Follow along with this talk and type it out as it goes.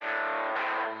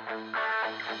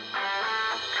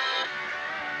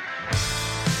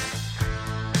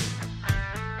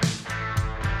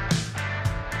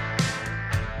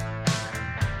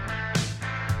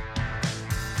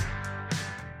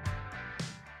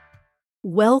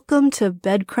Welcome to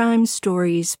Bed Crime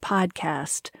Stories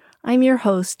podcast. I'm your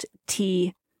host,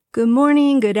 T. Good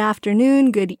morning, good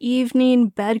afternoon, good evening,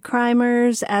 bed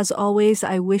crimers. As always,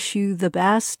 I wish you the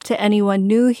best. To anyone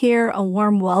new here, a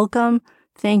warm welcome.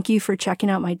 Thank you for checking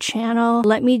out my channel.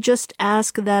 Let me just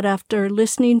ask that after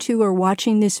listening to or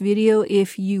watching this video,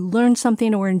 if you learned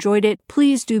something or enjoyed it,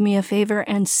 please do me a favor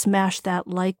and smash that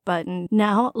like button.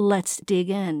 Now, let's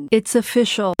dig in. It's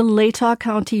official. The Latah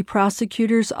County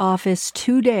Prosecutor's Office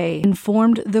today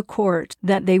informed the court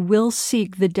that they will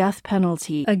seek the death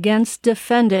penalty against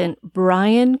defendant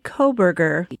Bryan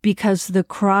Kohberger because the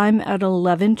crime at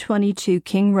 1122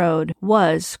 King Road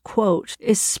was, quote,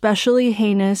 especially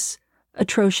heinous,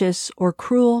 atrocious, or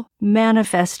cruel,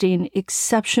 manifesting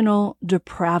exceptional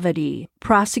depravity.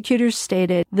 Prosecutors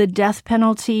stated the death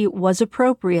penalty was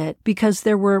appropriate because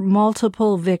there were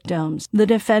multiple victims. The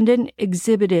defendant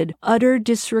exhibited utter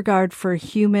disregard for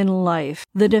human life.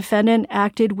 The defendant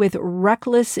acted with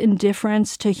reckless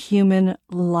indifference to human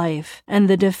life, and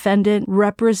the defendant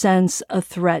represents a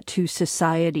threat to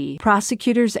society.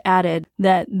 Prosecutors added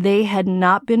that they had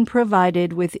not been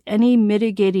provided with any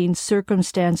mitigating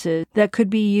circumstances that could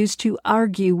be used to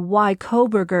argue why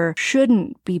Kohberger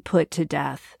shouldn't be put to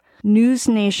death. News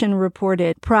Nation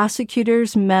reported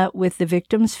prosecutors met with the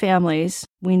victims' families,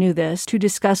 we knew this, to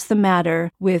discuss the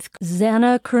matter with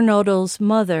Xana Kernodle's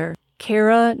mother,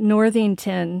 Kara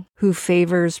Northington, who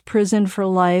favors prison for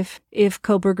life if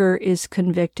Kohberger is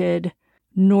convicted.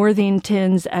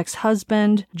 Northington's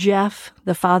ex-husband, Jeff,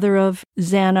 the father of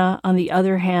Xana, on the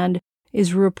other hand,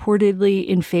 is reportedly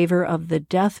in favor of the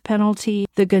death penalty.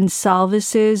 The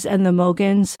Gonsalveses and the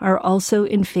Mogans are also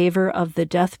in favor of the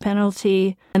death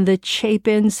penalty, and the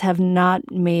Chapins have not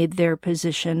made their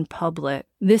position public.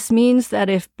 This means that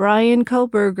if Bryan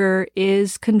Kohberger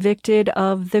is convicted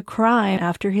of the crime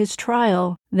after his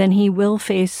trial, then he will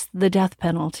face the death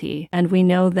penalty. And we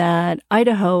know that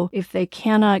Idaho, if they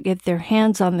cannot get their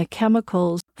hands on the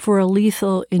chemicals for a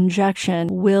lethal injection,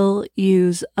 will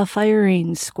use a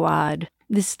firing squad.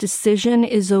 This decision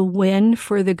is a win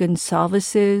for the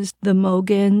Gonsalveses, the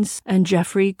Mogans, and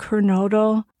Jeffrey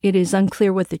Kernodle. It is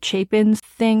unclear what the Chapins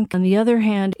think. On the other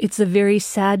hand, it's a very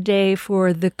sad day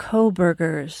for the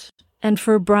Kohbergers, and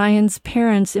for Bryan's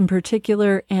parents in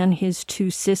particular and his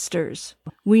two sisters.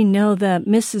 We know that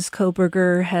Mrs.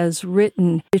 Kohberger has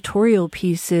written editorial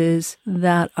pieces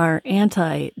that are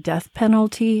anti-death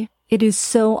penalty. It is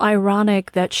so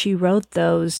ironic that she wrote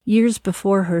those years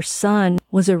before her son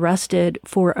was arrested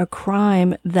for a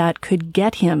crime that could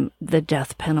get him the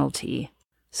death penalty.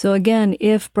 So again,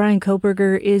 if Bryan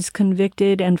Kohberger is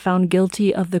convicted and found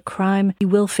guilty of the crime, he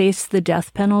will face the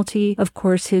death penalty. Of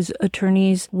course, his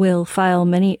attorneys will file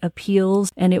many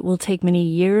appeals, and it will take many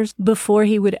years before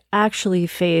he would actually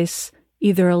face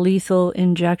either a lethal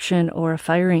injection or a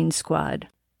firing squad.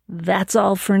 That's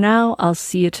all for now. I'll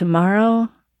see you tomorrow.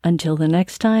 Until the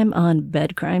next time on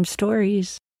Bed Crime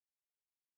Stories.